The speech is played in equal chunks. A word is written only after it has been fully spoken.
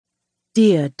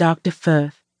Dear Dr.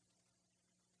 Firth,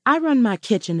 I run my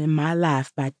kitchen and my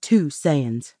life by two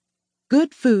sayings.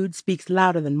 Good food speaks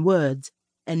louder than words,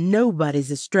 and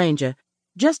nobody's a stranger,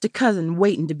 just a cousin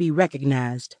waiting to be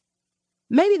recognized.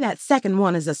 Maybe that second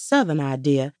one is a Southern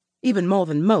idea, even more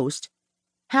than most.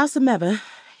 Howsomever,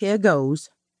 here goes.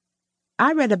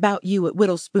 I read about you at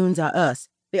Whittlespoons Are Us,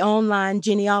 the online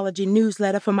genealogy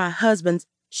newsletter for my husband's,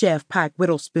 Sheriff Pike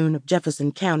Whittlespoon of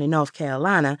Jefferson County, North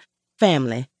Carolina,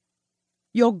 family.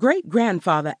 Your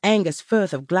great-grandfather, Angus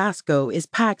Firth of Glasgow, is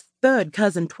Pike's third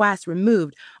cousin twice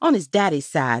removed on his daddy's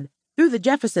side, through the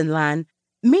Jefferson line,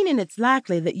 meaning it's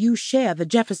likely that you share the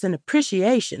Jefferson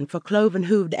appreciation for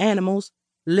cloven-hooved animals,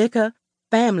 liquor,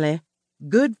 family,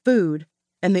 good food,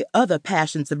 and the other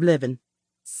passions of living,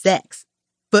 sex,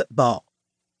 football.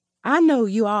 I know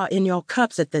you are in your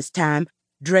cups at this time,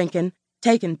 drinking,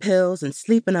 taking pills, and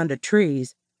sleeping under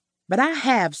trees. But I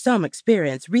have some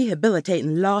experience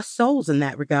rehabilitating lost souls in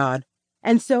that regard,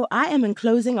 and so I am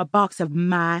enclosing a box of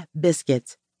my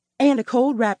biscuits and a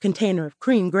cold wrap container of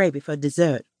cream gravy for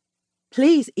dessert.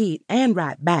 Please eat and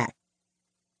write back.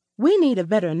 We need a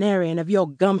veterinarian of your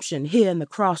gumption here in the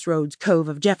Crossroads Cove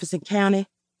of Jefferson County.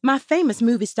 My famous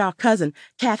movie star cousin,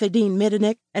 Kathy Dean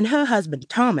Middenick, and her husband,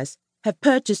 Thomas, have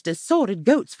purchased assorted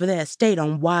goats for their estate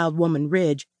on Wild Woman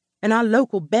Ridge, and our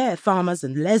local bear farmers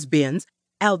and lesbians,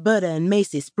 Alberta and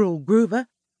Macy Sproul Groover,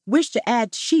 wish to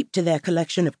add sheep to their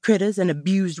collection of critters and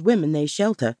abused women they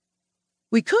shelter.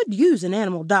 We could use an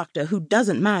animal doctor who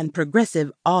doesn't mind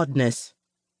progressive oddness.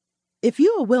 If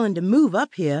you are willing to move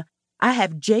up here, I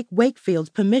have Jake Wakefield's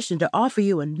permission to offer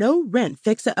you a no-rent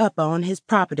fixer-upper on his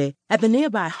property at the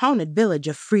nearby haunted village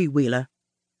of Freewheeler.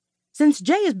 Since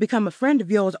Jay has become a friend of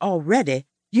yours already,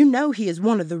 you know he is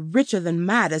one of the richer than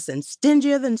Midas and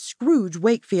stingier than Scrooge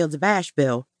Wakefields of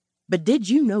Asheville. But did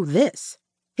you know this?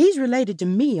 He's related to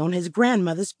me on his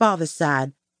grandmother's father's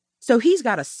side, so he's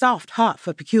got a soft heart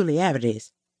for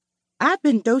peculiarities. I've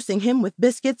been dosing him with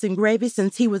biscuits and gravy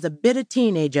since he was a bitter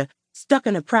teenager stuck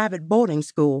in a private boarding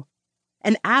school,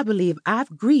 and I believe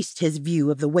I've greased his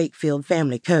view of the Wakefield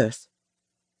family curse.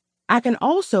 I can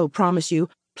also promise you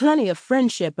plenty of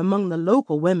friendship among the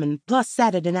local women, plus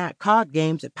Saturday night card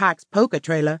games at Pike's Poker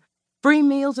Trailer, free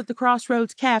meals at the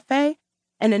Crossroads Cafe,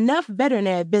 and enough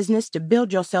veterinary business to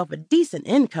build yourself a decent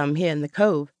income here in the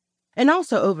Cove, and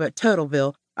also over at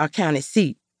Turtleville, our county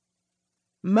seat.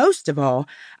 Most of all,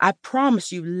 I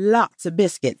promise you lots of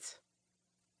biscuits.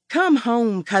 Come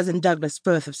home, Cousin Douglas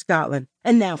Firth of Scotland,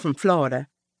 and now from Florida.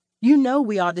 You know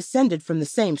we are descended from the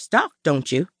same stock,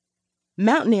 don't you?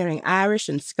 Mountaineering Irish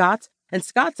and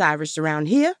Scots-Irish around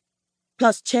here,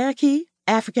 plus Cherokee,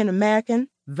 African-American,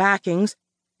 Vikings,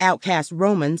 outcast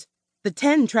Romans, the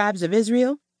 10 tribes of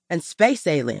Israel, and space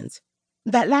aliens.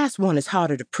 That last one is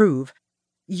harder to prove.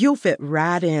 You'll fit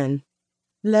right in.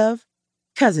 Love,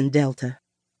 Cousin Delta.